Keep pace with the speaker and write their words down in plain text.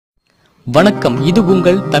வணக்கம், இது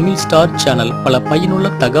உங்கள் தமிழ் ஸ்டார் சேனல். பல பயனுள்ள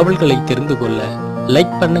தகவல்களை தெரிந்து கொள்ள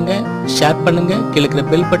லைக் பண்ணுங்க, ஷேர் பண்ணுங்க, கீழே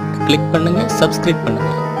பெல் பட்டன் கிளிக் பண்ணுங்க, சப்ஸ்கிரைப்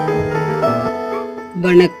பண்ணுங்க.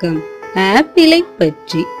 வணக்கம். ஆப்பிளை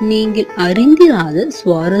பற்றி நீங்கள் அறிந்திராத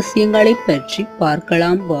சுவாரஸ்யங்களை பற்றி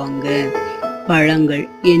பார்க்கலாம் வாங்க. பழங்கள்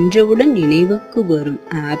என்றவுடன் நினைவுக்கு வரும்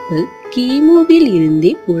ஆப்பிள் கிமுவில்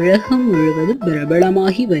இருந்தே உலகம் முழுவதும்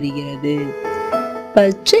பிரபலமாகி வருகிறது.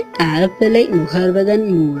 பச்சை ஆப்பிளை நுகர்வதன்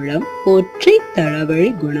மூலம் ஒற்றை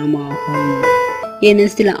தலைவலி குணமாகும் என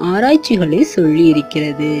சில ஆராய்ச்சிகளை சொல்லி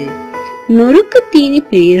இருக்கிறது. நொறுக்கு தீனி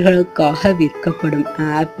பிரியர்களுக்காக விற்கப்படும்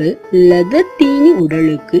ஆப்பிள் லெதர் தீனி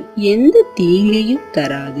உடலுக்கு எந்த தீங்கையும்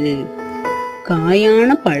தராது.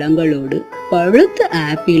 காயான பழங்களோடு பழுத்த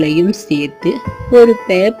ஆப்பிளையும் சேர்த்து ஒரு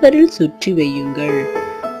பேப்பரில் சுற்றி வையுங்கள்.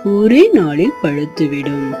 ஒரே நாளில்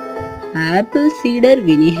பழுத்துவிடும். ஆப்பிள் சீடர்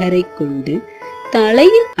வினிகரை கொண்டு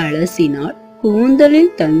தலையில் அலசினால் கூந்தலில்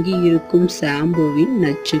தங்கியிருக்கும் ஷாம்புவின்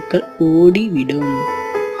நச்சுக்கள் ஓடிவிடும்.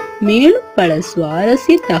 மேலும் பல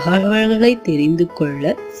சுவாரஸ்ய தகவல்களை தெரிந்து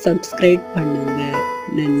கொள்ள சப்ஸ்கிரைப் பண்ணுங்க.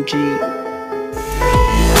 நன்றி.